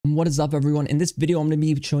What is up, everyone? In this video, I'm going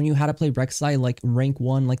to be showing you how to play Rek'sai like rank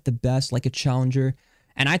 1, like the best, like a challenger.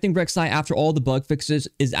 And I think Rek'sai, after all the bug fixes,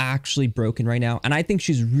 is actually broken right now. And I think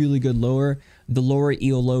she's really good the lower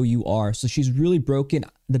ELO you are. So she's really broken.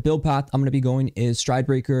 The build path I'm going to be going is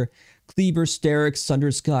Stridebreaker, Cleaver, Sterix,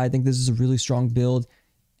 Sunder Sky. I think this is a really strong build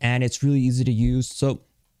and it's really easy to use. So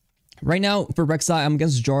right now for Rek'sai, I'm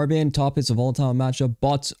against Jarvan. Top is a volatile matchup.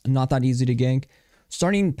 Bot's not that easy to gank.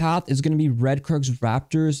 Starting path is going to be Red Krugs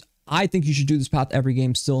Raptors. I think you should do this path every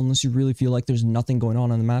game still, unless you really feel like there's nothing going on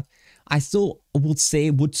the map. I still would say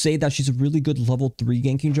that she's a really good level 3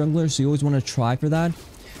 ganking jungler, so you always want to try for that.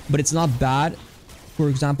 But it's not bad, for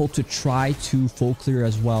example, to try to full clear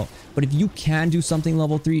as well. But if you can do something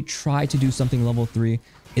level 3, try to do something level 3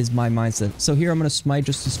 is my mindset. So here I'm going to smite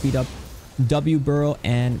just to speed up W burrow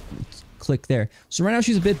and click there. So right now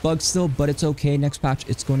she's a bit bugged still, but it's okay. Next patch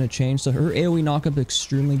it's going to change. So her AoE knockup is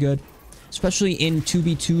extremely good, especially in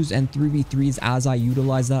 2v2s and 3v3s. As I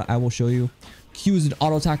utilize that, I will show you. Q is an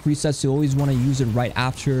auto attack reset, so you always want to use it right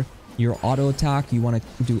after your auto attack. You want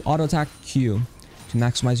to do auto attack Q to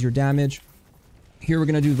maximize your damage. Here we're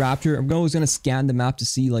going to do Raptor. I'm always going to scan the map to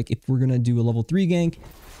see like if we're going to do a level 3 gank.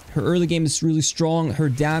 Her early game is really strong. Her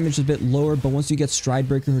damage is a bit lower, but once you get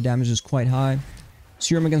Stridebreaker, her damage is quite high. So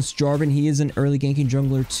here I'm against Jarvan. He is an early ganking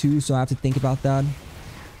jungler too, so I have to think about that.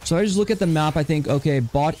 So I just look at the map. I think, okay,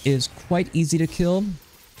 bot is quite easy to kill.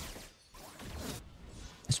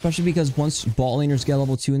 Especially because once bot laners get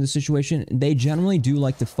level 2 in this situation, they generally do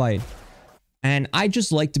like to fight. And I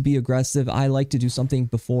just like to be aggressive. I like to do something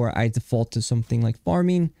before I default to something like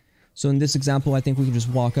farming. So in this example, I think we can just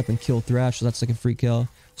walk up and kill Thresh. So that's like a free kill.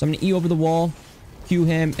 So I'm going to E over the wall, Q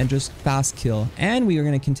him, and just fast kill. And we are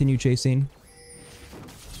going to continue chasing.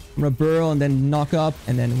 I'm going to burrow and then knock up,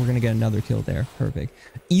 and then we're going to get another kill there. Perfect.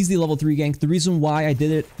 Easy level 3 gank. The reason why I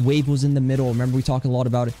did it, wave was in the middle. Remember, we talked a lot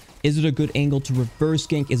about it. Is it a good angle to reverse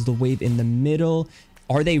gank? Is the wave in the middle?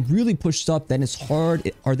 Are they really pushed up? Then it's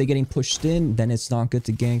hard. Are they getting pushed in? Then it's not good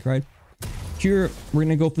to gank, right? Here, we're going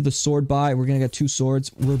to go for the sword buy. We're going to get 2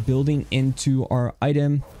 swords. We're building into our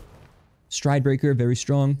item. Stridebreaker, very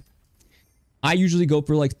strong. I usually go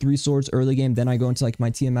for like 3 swords early game, then I go into like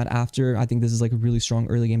my Tiamat after. I think this is like a really strong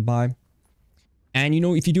early game buy. And you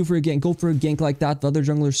know, if you do for a gank, go for a gank like that. The other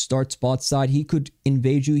jungler starts bot side. He could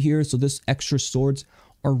invade you here. So this extra swords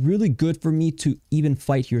are really good for me to even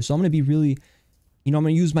fight here. So I'm going to be really, you know, I'm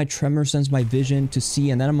going to use my tremor sense, my vision to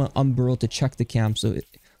see, and then I'm going to unburrow to check the camp. So,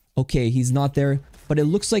 okay, he's not there, but it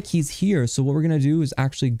looks like he's here. So what we're going to do is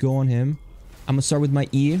actually go on him. I'm going to start with my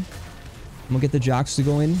E. I'm going to get the Jax to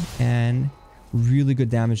go in and... really good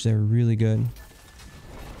damage there, really good.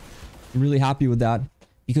 I'm really happy with that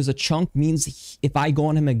because a chunk means if I go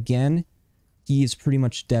on him again, he is pretty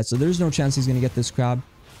much dead. So there's no chance he's going to get this crab.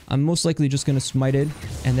 I'm most likely just going to smite it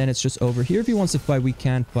and then it's just over. Here, if he wants to fight, we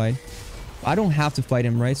can fight. I don't have to fight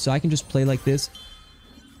him, right? So I can just play like this.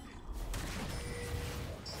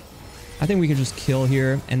 I think we can just kill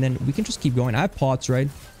here and then we can just keep going. I have pots, right?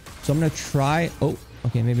 So I'm going to try... oh,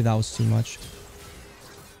 okay, maybe that was too much.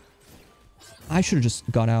 I should have just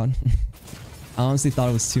got out. I honestly thought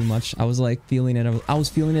it was too much. I was like feeling it. I was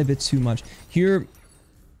feeling it a bit too much. Here,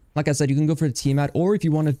 like I said, you can go for the Tiamat, or if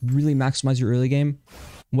you want to really maximize your early game,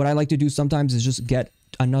 what I like to do sometimes is just get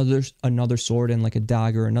another sword and like a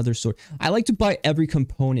dagger, another sword. I like to buy every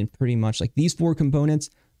component pretty much, like these 4 components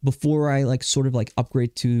before I like sort of like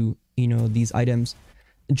upgrade to, you know, these items,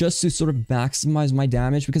 just to sort of maximize my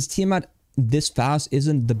damage, because Tiamat this fast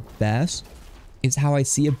isn't the best. Is how I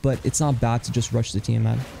see it, but it's not bad to just rush the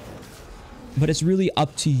Tiamat. But it's really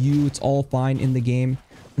up to you. It's all fine in the game.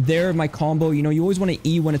 There, my combo, you know, you always want to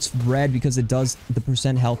E when it's red because it does the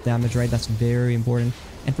 % health damage, right? That's very important.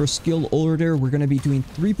 And for skill order, we're going to be doing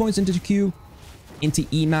 3 points into Q, into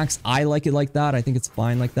E max. I like it like that. I think it's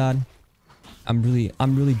fine like that. I'm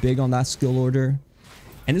really big on that skill order.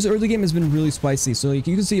 And this early game has been really spicy. So you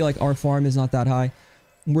can see like our farm is not that high.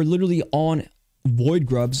 We're literally on Void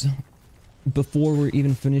Grubs before we're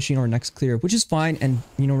even finishing our next clear, which is fine. And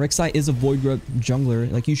you know, Rek'sai is a Void Grub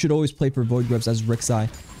jungler. Like, you should always play for Void Grubs as Rek'sai.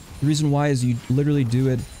 The reason why is you literally do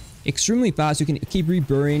it extremely fast. You can keep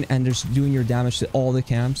reburring and just doing your damage to all the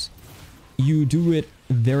camps. You do it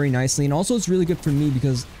very nicely, and also it's really good for me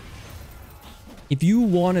because if you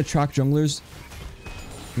want to track junglers,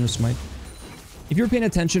 I'm gonna smite. If you're paying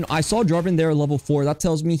attention, I saw Jarvan there level 4. That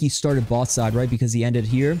tells me he started bot side, right? Because he ended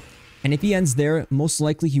here. And if he ends there, most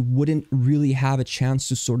likely he wouldn't really have a chance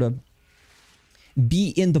to sort of be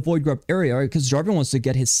in the Void Grub area, right? Because Jarvan wants to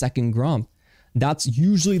get his second Grump. That's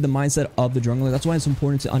usually the mindset of the jungler. That's why it's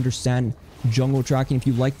important to understand jungle tracking. If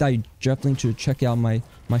you like that, you definitely should check out my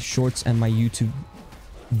shorts and my YouTube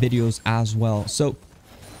videos as well. So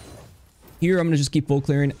here I'm going to just keep full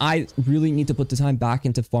clearing. I really need to put the time back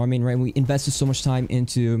into farming, right? We invested so much time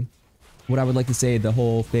into what I would like to say the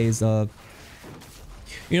whole phase of,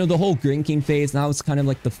 you know, the whole ganking phase. Now it's kind of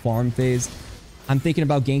like the farm phase. I'm thinking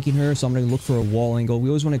about ganking her, so I'm going to look for a wall angle. We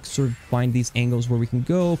always want to sort of find these angles where we can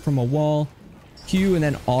go from a wall, Q, and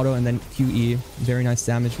then auto, and then QE. Very nice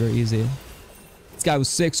damage, very easy. This guy was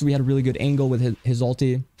 6, so we had a really good angle with his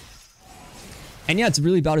ulti. And yeah, it's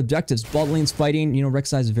really about objectives. Bot lane's fighting. You know,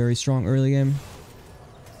 Rek'Sai is very strong early game.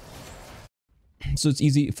 So it's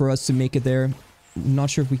easy for us to make it there. I'm not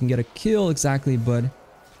sure if we can get a kill exactly, but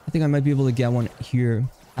I think I might be able to get one here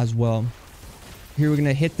as well. Here we're going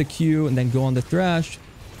to hit the Q and then go on the Thresh.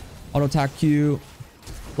 Auto attack Q.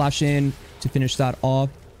 Flash in to finish that off.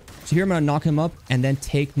 So here I'm going to knock him up and then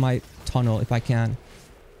take my tunnel if I can.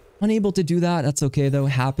 Unable to do that. That's okay though.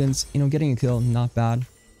 It happens. You know, getting a kill, not bad.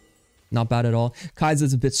 Not bad at all.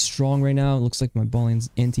 Kai'Sa's a bit strong right now. It looks like my ball lane's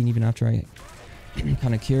inting even after I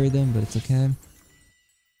kind of carry them, but it's okay.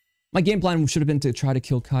 My game plan should have been to try to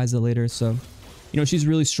kill Kai'Sa later, so... You know, she's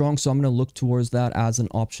really strong, so I'm going to look towards that as an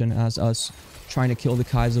option, as us trying to kill the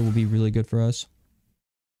Kai'Sa will be really good for us.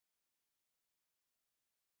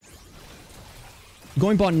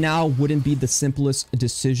 Going bot now wouldn't be the simplest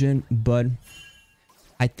decision, but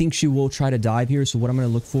I think she will try to dive here, so what I'm going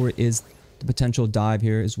to look for is the potential dive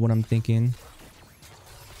here, is what I'm thinking.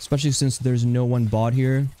 Especially since there's no one bot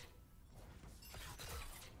here.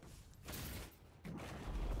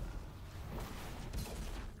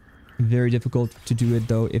 Very difficult to do it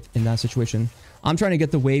though if in that situation. I'm trying to get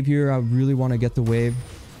the wave here. I really want to get the wave.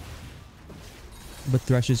 But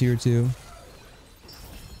Thresh is here too.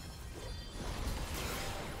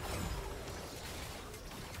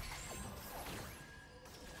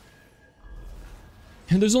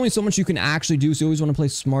 And there's only so much you can actually do, so you always want to play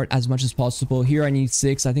smart as much as possible. Here I need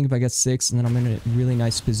 6. I think if I get 6, and then I'm in a really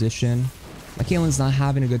nice position. My Caitlyn's not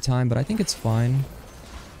having a good time, but I think it's fine.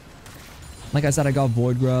 Like I said, I got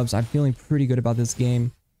Void Grubs. I'm feeling pretty good about this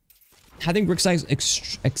game. I think Rek'Sai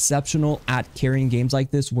is exceptional at carrying games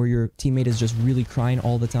like this, where your teammate is just really crying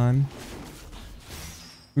all the time.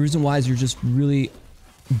 The reason why is you're just really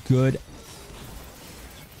good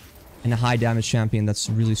and a high damage champion that's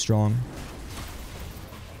really strong.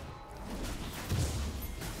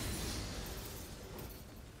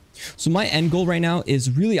 So my end goal right now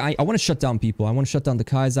is really, I want to shut down people. I want to shut down the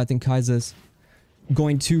Kai'Sa. I think Kai'Sa's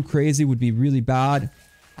going too crazy would be really bad.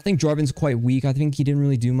 I think Jarvan's quite weak. I think he didn't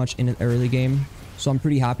really do much in an early game. So I'm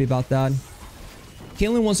pretty happy about that.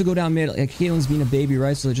 Caitlyn wants to go down mid. Like, Caitlyn's being a baby,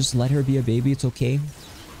 right? So just let her be a baby. It's okay.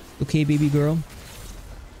 Okay, baby girl.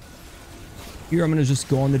 Here, I'm going to just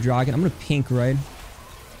go on the dragon. I'm going to pink, right?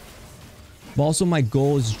 But also, my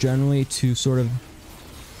goal is generally to sort of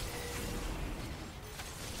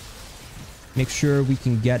make sure we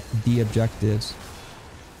can get the objectives.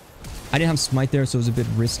 I didn't have smite there, so it was a bit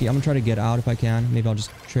risky. I'm gonna try to get out if I can. Maybe I'll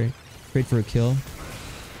just trade for a kill.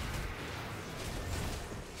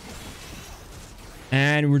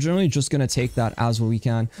 And we're generally just gonna take that as what we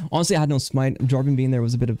can. Honestly, I had no smite. Jarvan being there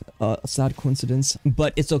was a bit of a sad coincidence,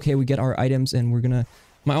 but it's okay. We get our items, and we're gonna...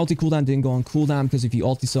 My ulti cooldown didn't go on cooldown, because if you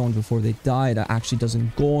ulti someone before they die, that actually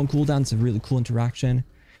doesn't go on cooldown. It's a really cool interaction.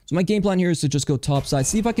 So my game plan here is to just go top side.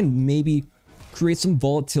 See if I can maybe create some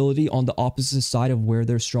volatility on the opposite side of where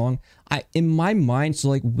they're strong. In my mind, so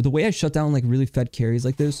like the way I shut down like really fed carries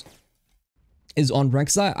like this is on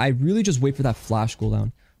Rek'Sai, I really just wait for that flash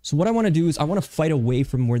cooldown. So what I want to do is I want to fight away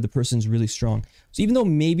from where the person's really strong. So even though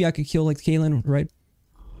maybe I could kill like Caitlyn, right?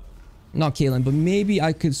 Not Caitlyn, but maybe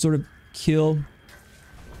I could sort of kill.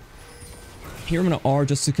 Here I'm going to R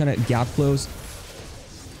just to kind of gap close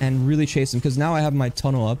and really chase him, because now I have my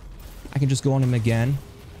tunnel up. I can just go on him again,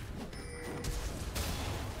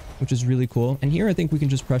 which is really cool. And here I think we can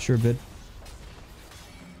just pressure a bit.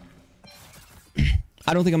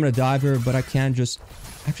 I don't think I'm going to dive her, but I can just...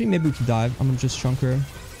 Actually, maybe we can dive. I'm going to just chunk her.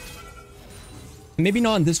 Maybe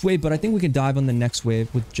not on this wave, but I think we can dive on the next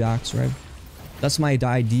wave with Jax, right? That's my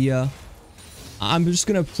idea. I'm just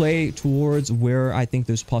going to play towards where I think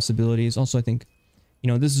there's possibilities. Also, I think, you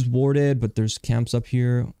know, this is warded, but there's camps up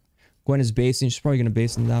here. Gwen is basing. She's probably going to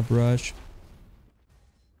base in that brush.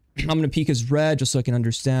 I'm going to peek his red just so I can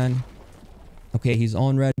understand. Okay, he's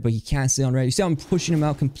on red, but he can't stay on red. You see how I'm pushing him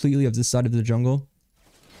out completely of this side of the jungle?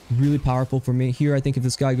 Really powerful for me. Here, I think if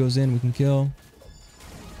this guy goes in, we can kill.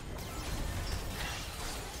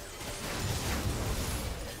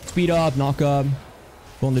 Speed up, knock up.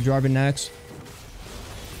 Go on the Jarvan next.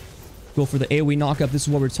 Go for the AoE knock up. This is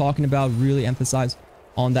what we're talking about. Really emphasize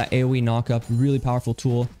on that AoE knock up. Really powerful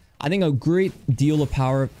tool. I think a great deal of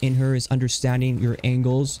power in her is understanding your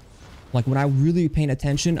angles. Like when I'm really paying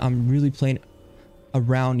attention, I'm really playing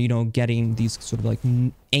around, you know, getting these sort of like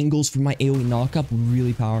angles for my AoE knockup.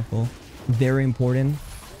 Really powerful, very important,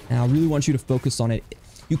 and I really want you to focus on it.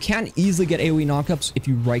 You can't easily get AoE knockups if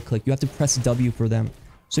you right click. You have to press W for them.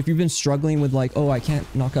 So if you've been struggling with like, oh, I can't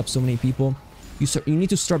knock up so many people, you need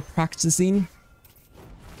to start practicing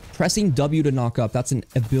pressing W to knock up. That's an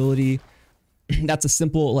ability. That's a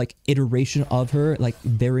simple like iteration of her, like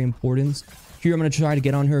very important. Here I'm gonna try to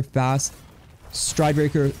get on her fast. Stride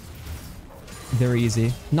breaker, very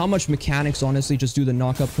easy. Not much mechanics, honestly. Just do the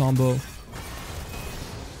knockup combo.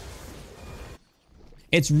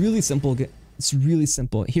 It's really simple. It's really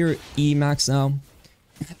simple. Here, E max now.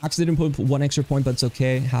 Actually didn't put one extra point, but it's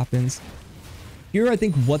okay. It happens. Here, I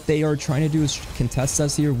think what they are trying to do is contest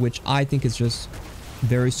us here, which I think is just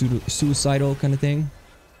very suicidal kind of thing.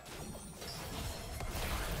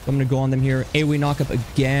 I'm going to go on them here. AoE knockup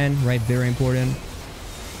again, right? Very important.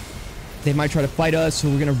 They might try to fight us, so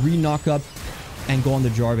we're going to re-knock up and go on the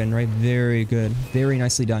Jarvan, right? Very good. Very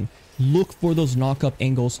nicely done. Look for those knock-up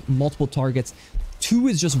angles, multiple targets. 2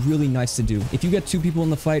 is just really nice to do. If you get 2 people in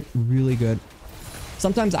the fight, really good.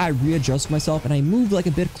 Sometimes I readjust myself and I move like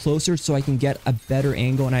a bit closer so I can get a better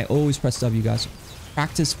angle, and I always press W, guys.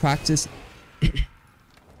 Practice, practice.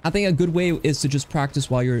 I think a good way is to just practice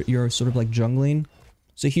while you're sort of like jungling.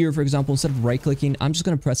 So here, for example, instead of right-clicking, I'm just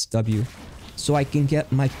going to press W so I can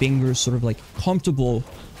get my fingers sort of like comfortable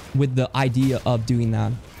with the idea of doing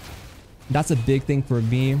that. That's a big thing for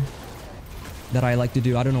me that I like to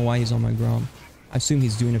do. I don't know why he's on my ground. I assume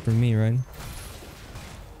he's doing it for me, right?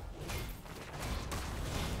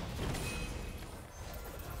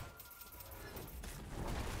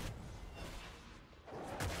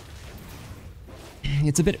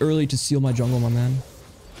 It's a bit early to seal my jungle, my man.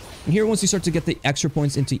 And here, once you start to get the extra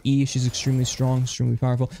points into E, she's extremely strong, extremely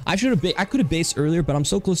powerful. I could have based earlier, but I'm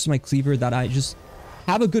so close to my cleaver that I just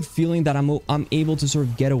have a good feeling that I'm able to sort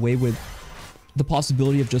of get away with the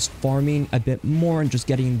possibility of just farming a bit more and just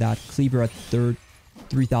getting that cleaver at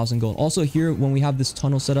 3,000 gold. Also here, when we have this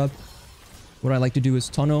tunnel set up, what I like to do is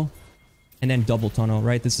tunnel and then double tunnel,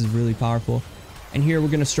 right? This is really powerful. And here we're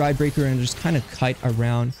going to stride breaker and just kind of kite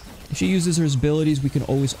around. If she uses her abilities, we can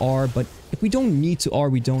always R, but if we don't need to R,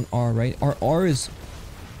 we don't R, right? Our R is...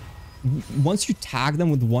 Once you tag them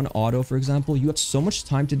with one auto, for example, you have so much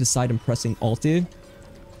time to decide on pressing ulti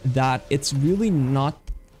that it's really not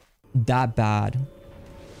that bad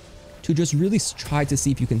to just really try to see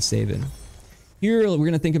if you can save it. Here, we're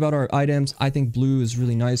going to think about our items. I think blue is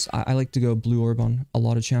really nice. I like to go blue orb on a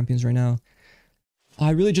lot of champions right now.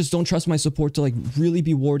 I really just don't trust my support to like really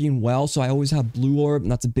be warding well, so I always have blue orb,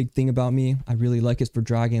 and that's a big thing about me. I really like it for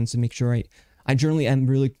dragons to make sure I generally am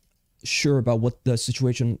really sure about what the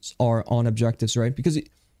situations are on objectives, right? Because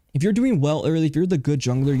if you're doing well early, if you're the good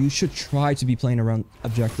jungler, you should try to be playing around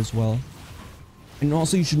objectives well. And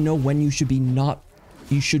also you should know when you should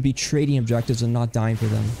be trading objectives and not dying for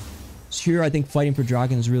them. So here I think fighting for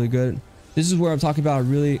dragon is really good. This is where I'm talking about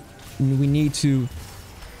we need to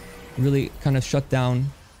really kind of shut down.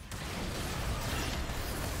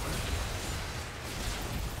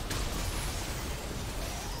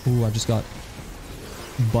 Ooh, I just got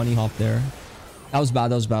bunny hop there. That was bad,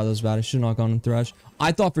 that was bad, that was bad. I should not have gone on Thresh.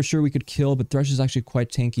 I thought for sure we could kill, but Thresh is actually quite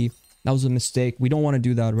tanky. That was a mistake. We don't want to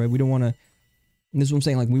do that, right? We don't want to... This is what I'm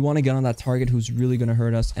saying, like, we want to get on that target who's really going to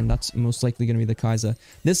hurt us, and that's most likely going to be the Kai'Sa.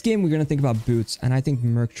 This game, we're going to think about boots, and I think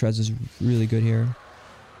Merc-Trez is really good here.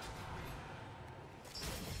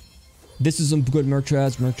 This is some good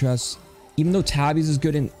Merc-Trez. Even though Tabby's is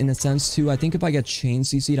good in a sense too, I think if I get chain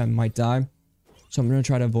CC'd, I might die. So I'm going to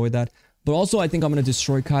try to avoid that. But also, I think I'm going to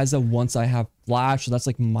destroy Kai'Sa once I have Flash. So that's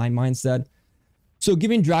like my mindset. So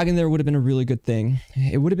giving Dragon there would have been a really good thing.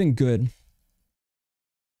 It would have been good.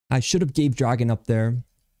 I should have gave Dragon up there.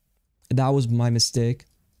 That was my mistake.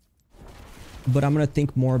 But I'm going to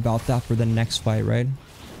think more about that for the next fight, right?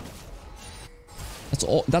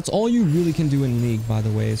 That's all you really can do in League, by the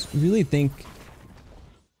way, is really think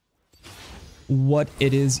what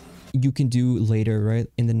it is you can do later, right?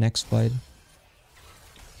 In the next fight.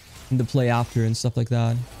 In the play after and stuff like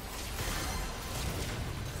that.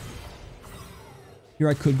 Here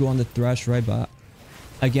I could go on the Thresh, right? But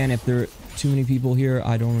again, if there are too many people here,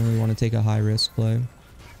 I don't really want to take a high risk play.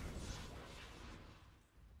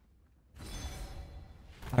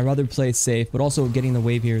 I'd rather play safe, but also getting the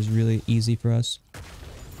wave here is really easy for us.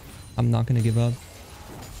 I'm not going to give up.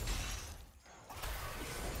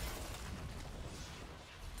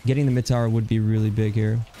 Getting the mid tower would be really big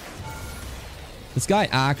here. This guy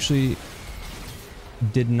actually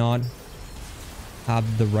did not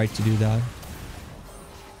have the right to do that.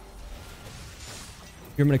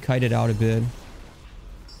 Here I'm going to kite it out a bit.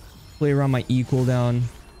 Play around my E cooldown.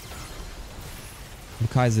 The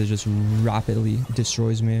Kai'Sa just rapidly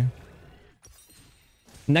destroys me.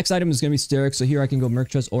 Next item is going to be Sterix. So here I can go Merc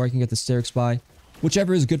Chest or I can get the Sterix buy.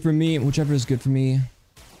 Whichever is good for me. Whichever is good for me.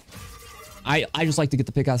 I just like to get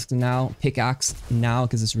the pickaxe now. Pickaxe now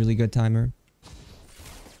because it's a really good timer.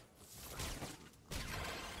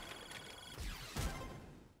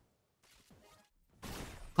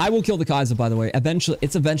 I will kill the Kai'Sa, by the way. Eventually,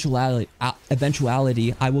 it's eventuality.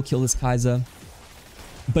 I will kill this Kai'Sa.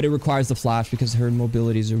 But it requires the flash because her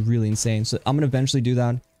mobilities are really insane. So I'm going to eventually do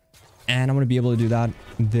that. And I'm going to be able to do that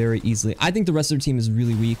very easily. I think the rest of the team is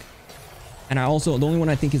really weak. And I also, the only one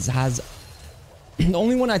I think the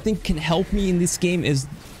only one I think can help me in this game is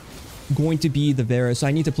going to be the Varus. So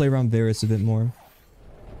I need to play around Varus a bit more.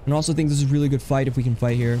 And I also think this is a really good fight if we can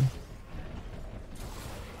fight here.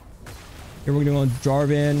 Here we're going to go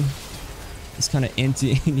Jarvan. It's kind of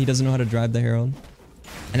empty. He doesn't know how to drive the Herald.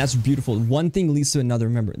 And that's beautiful. One thing leads to another.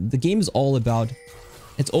 Remember, the game is all about...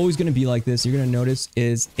 It's always going to be like this. You're going to notice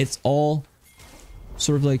is it's all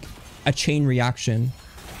sort of like a chain reaction.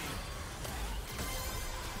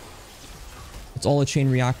 It's all a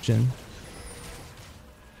chain reaction.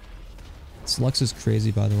 This Lux is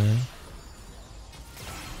crazy, by the way.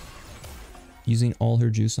 Using all her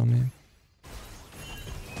juice on me.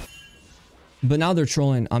 But now they're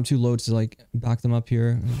trolling. I'm too low to like back them up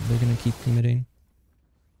here. They're going to keep committing.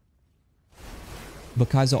 But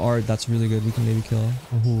Kai'Sa art, that's really good. We can maybe kill.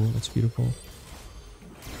 Oh, that's beautiful.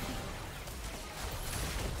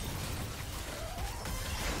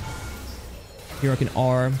 Here I can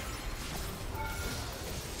R. I'm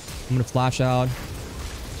going to flash out.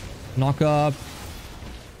 Knock up.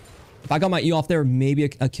 If I got my E off there, maybe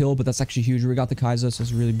a kill, but that's actually huge. We got the Kai'Sa, so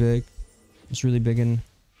it's really big. It's really big in...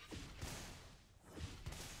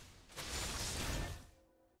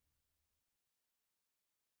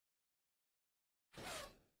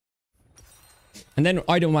 And then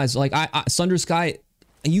item-wise, like Sunder Sky,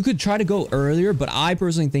 you could try to go earlier, but I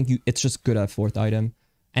personally think it's just good at 4th item.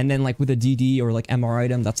 And then like with a DD or like MR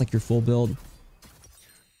item, that's like your full build.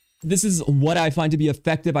 This is what I find to be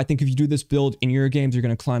effective. I think if you do this build in your games, you're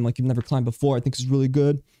going to climb like you've never climbed before. I think it's really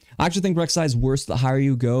good. I actually think Rek'Sai is worse the higher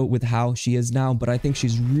you go with how she is now, but I think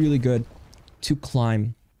she's really good to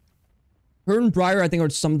climb. Her and Briar, I think, are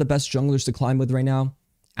some of the best junglers to climb with right now.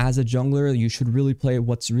 As a jungler, you should really play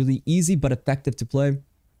what's really easy but effective to play. In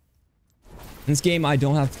this game, I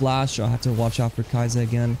don't have flash, so I have to watch out for Kai'Sa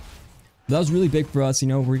again. That was really big for us, you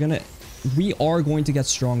know. We are going to get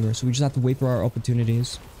stronger, so we just have to wait for our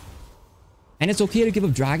opportunities. And it's okay to give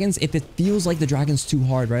up dragons if it feels like the dragon's too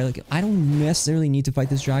hard, right? Like, I don't necessarily need to fight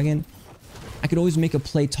this dragon. I could always make a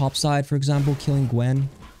play topside, for example, killing Gwen.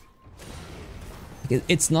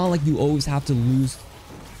 It's not like you always have to lose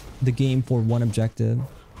the game for one objective.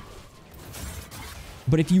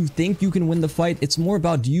 But if you think you can win the fight, it's more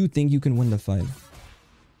about, do you think you can win the fight?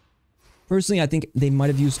 Personally, I think they might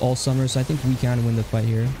have used all summer, so I think we can win the fight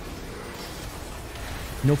here.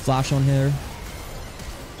 No flash on here.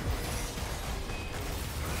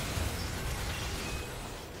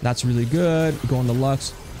 That's really good. Go on the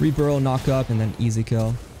Lux. Reburrow, knock up, and then easy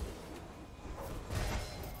kill.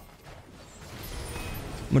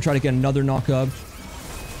 I'm gonna try to get another knock up.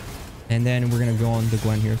 And then we're going to go on the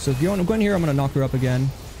Gwen here. So if you're on Gwen here, I'm going to knock her up again.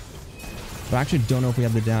 But I actually don't know if we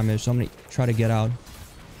have the damage. So I'm going to try to get out.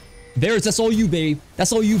 Varus, that's all you, baby.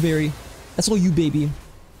 That's all you, Barry. That's all you, baby.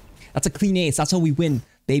 That's a clean ace. That's how we win,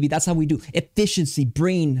 baby. That's how we do. Efficiency,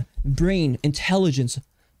 brain, intelligence.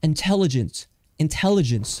 They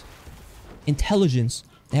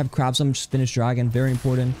have crabs. I'm just finished dragon. Very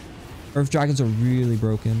important. Earth dragons are really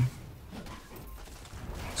broken.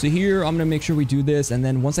 So here, I'm going to make sure we do this. And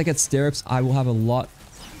then once I get Sterix, I will have a lot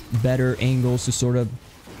better angles to sort of,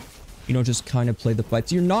 you know, just kind of play the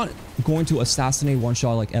fights. You're not going to assassinate one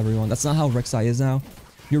shot like everyone. That's not how Rek'Sai is now.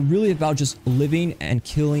 You're really about just living and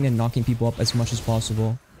killing and knocking people up as much as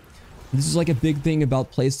possible. This is like a big thing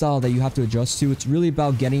about playstyle that you have to adjust to. It's really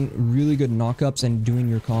about getting really good knockups and doing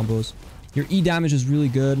your combos. Your E damage is really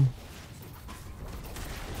good.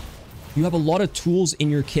 You have a lot of tools in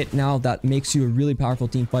your kit now that makes you a really powerful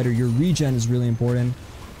team fighter. Your regen is really important.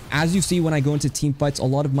 As you see, when I go into team fights, a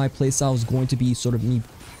lot of my playstyle is going to be sort of me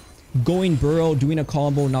going burrow, doing a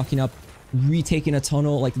combo, knocking up, retaking a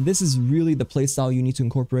tunnel. Like, this is really the playstyle you need to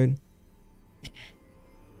incorporate.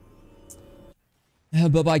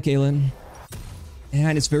 Bye-bye, Kaylin.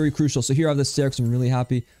 And it's very crucial. So here I have the Sterix. I'm really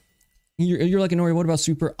happy. You're like, Inori, what about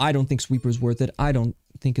Super? I don't think Sweeper's worth it. I don't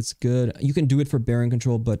think it's good. You can do it for Baron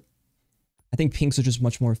control, but I think pinks are just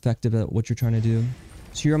much more effective at what you're trying to do.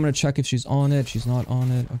 So here I'm going to check if she's on it. She's not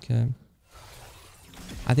on it. Okay.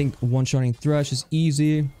 I think one-shotting Thresh is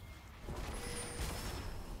easy. I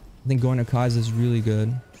think going to Kai'Sa is really good.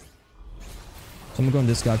 So I'm going to go on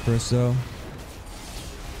this guy first, though.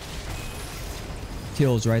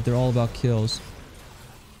 Kills, right? They're all about kills.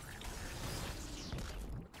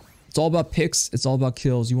 It's all about picks. It's all about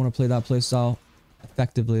kills. You want to play that playstyle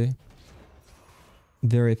effectively.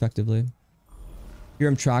 Very effectively. Here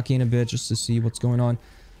I'm tracking a bit just to see what's going on.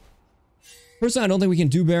 Personally, I don't think we can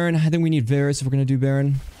do Baron. I think we need Varus if we're going to do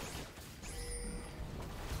Baron.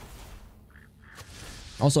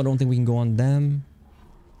 Also, I don't think we can go on them.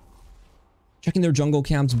 Checking their jungle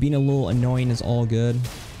camps, being a little annoying is all good.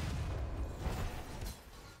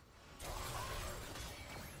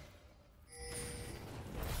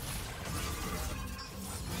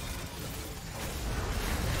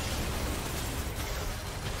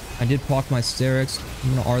 I did proc my Sterix.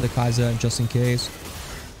 I'm gonna R the Kai'Sa just in case.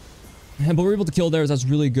 But we're able to kill theirs. That's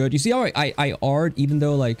really good. You see how I R'd even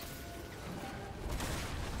though like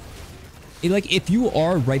if you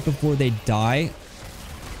R right before they die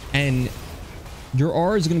and your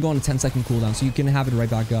R is gonna go on a 10-second cooldown, so you can have it right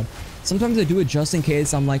back up. Sometimes I do it just in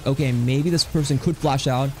case. I'm like, okay, maybe this person could flash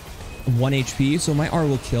out 1 HP, so my R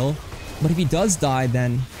will kill. But if he does die,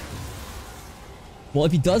 then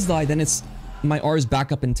it's my R is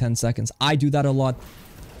back up in 10 seconds. I do that a lot.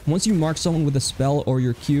 Once you mark someone with a spell or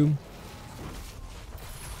your Q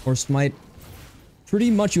or smite,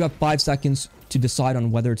 pretty much you have 5 seconds to decide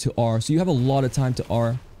on whether to R. So you have a lot of time to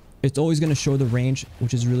R. It's always going to show the range,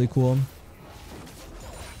 which is really cool.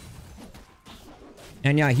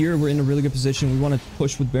 And yeah, here we're in a really good position. We want to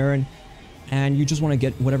push with Baron, and you just want to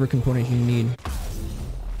get whatever component you need.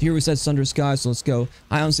 Here we said Sunder Sky, so let's go.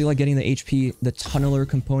 I honestly like getting the HP, the Tunneler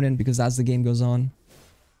component, because as the game goes on,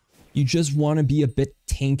 you just want to be a bit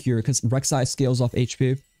tankier, because Rek'Sai scales off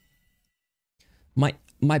HP.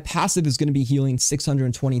 My passive is going to be healing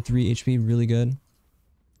 623 HP, really good.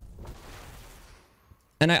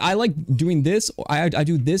 And I like doing this. I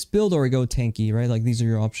do this build or I go tanky, right? Like these are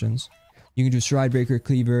your options. You can do Stride Breaker,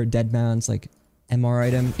 Cleaver, Deadman's, like MR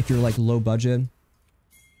item if you're like low budget.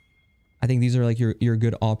 I think these are like your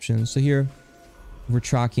good options. So here, we're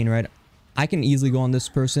tracking, right? I can easily go on this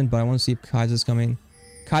person, but I want to see if Kai'Sa's coming.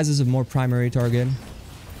 Kai'Sa's a more primary target.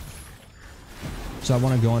 So I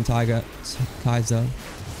want to go on Kai'Sa.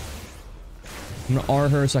 I'm going to R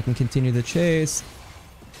her so I can continue the chase.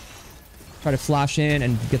 Try to flash in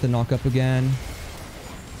and get the knock up again.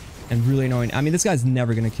 And really annoying. I mean, this guy's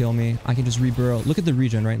never going to kill me. I can just reburrow. Look at the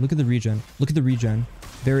regen, right? Look at the regen. Look at the regen.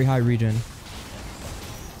 Very high regen.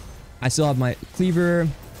 I still have my cleaver.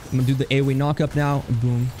 I'm gonna do the AoE knockup now.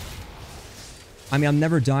 Boom. I mean, I'm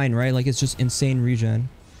never dying, right? Like, it's just insane regen.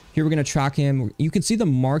 Here, we're gonna track him. You can see the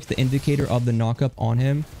mark, the indicator of the knockup on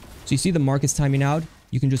him. So you see the mark is timing out.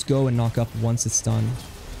 You can just go and knock up once it's done.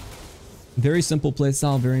 Very simple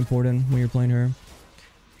playstyle, very important when you're playing her.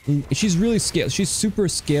 She's really scaled. She's super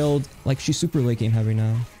scaled. Like, she's super late game heavy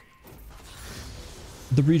now.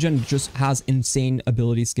 The regen just has insane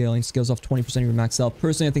ability scaling. Scales off 20% of your max health.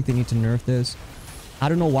 Personally, I think they need to nerf this. I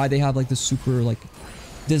don't know why they have like this super like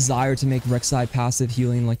desire to make Rek'Sai passive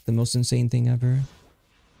healing like the most insane thing ever.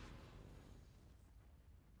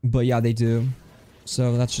 But yeah, they do.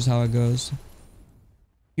 So that's just how it goes.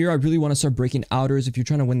 Here, I really want to start breaking outers. If you're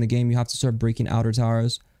trying to win the game, you have to start breaking outer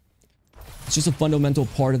towers. It's just a fundamental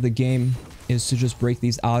part of the game is to just break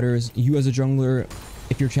these outers. You as a jungler,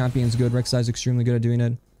 if your champion is good, Rek'Sai is extremely good at doing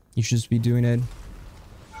it. You should just be doing it.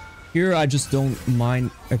 Here, I just don't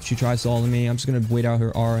mind if she tries to ult me. I'm just going to wait out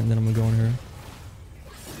her R and then I'm going to go on her. I'm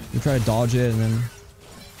going to try to dodge it and then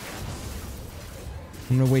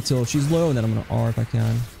I'm going to wait till she's low and then I'm going to R if I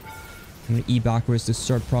can. I'm going to E backwards to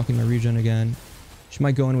start proccing my regen again. She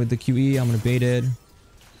might go in with the QE. I'm going to bait it.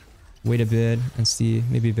 Wait a bit and see.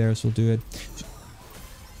 Maybe Varus will do it.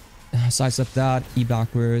 Sidestep that. E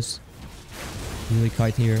backwards. Really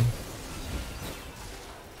kite here.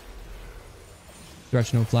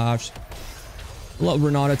 Thresh no flash. Let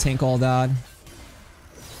Renata tank all that.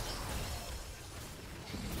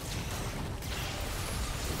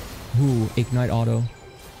 Ooh, Ignite auto.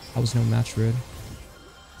 That was no match for it.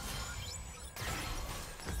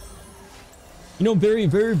 You know, very,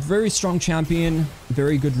 very, very strong champion.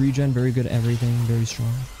 Very good regen, very good everything. Very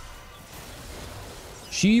strong.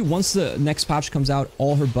 She, once the next patch comes out,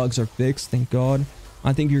 all her bugs are fixed, thank God.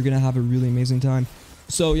 I think you're going to have a really amazing time.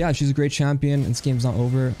 So yeah, she's a great champion, and this game's not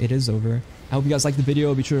over. It is over. I hope you guys liked the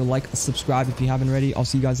video. Be sure to like, subscribe if you haven't already. I'll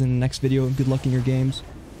see you guys in the next video. Good luck in your games.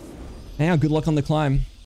 And yeah, good luck on the climb.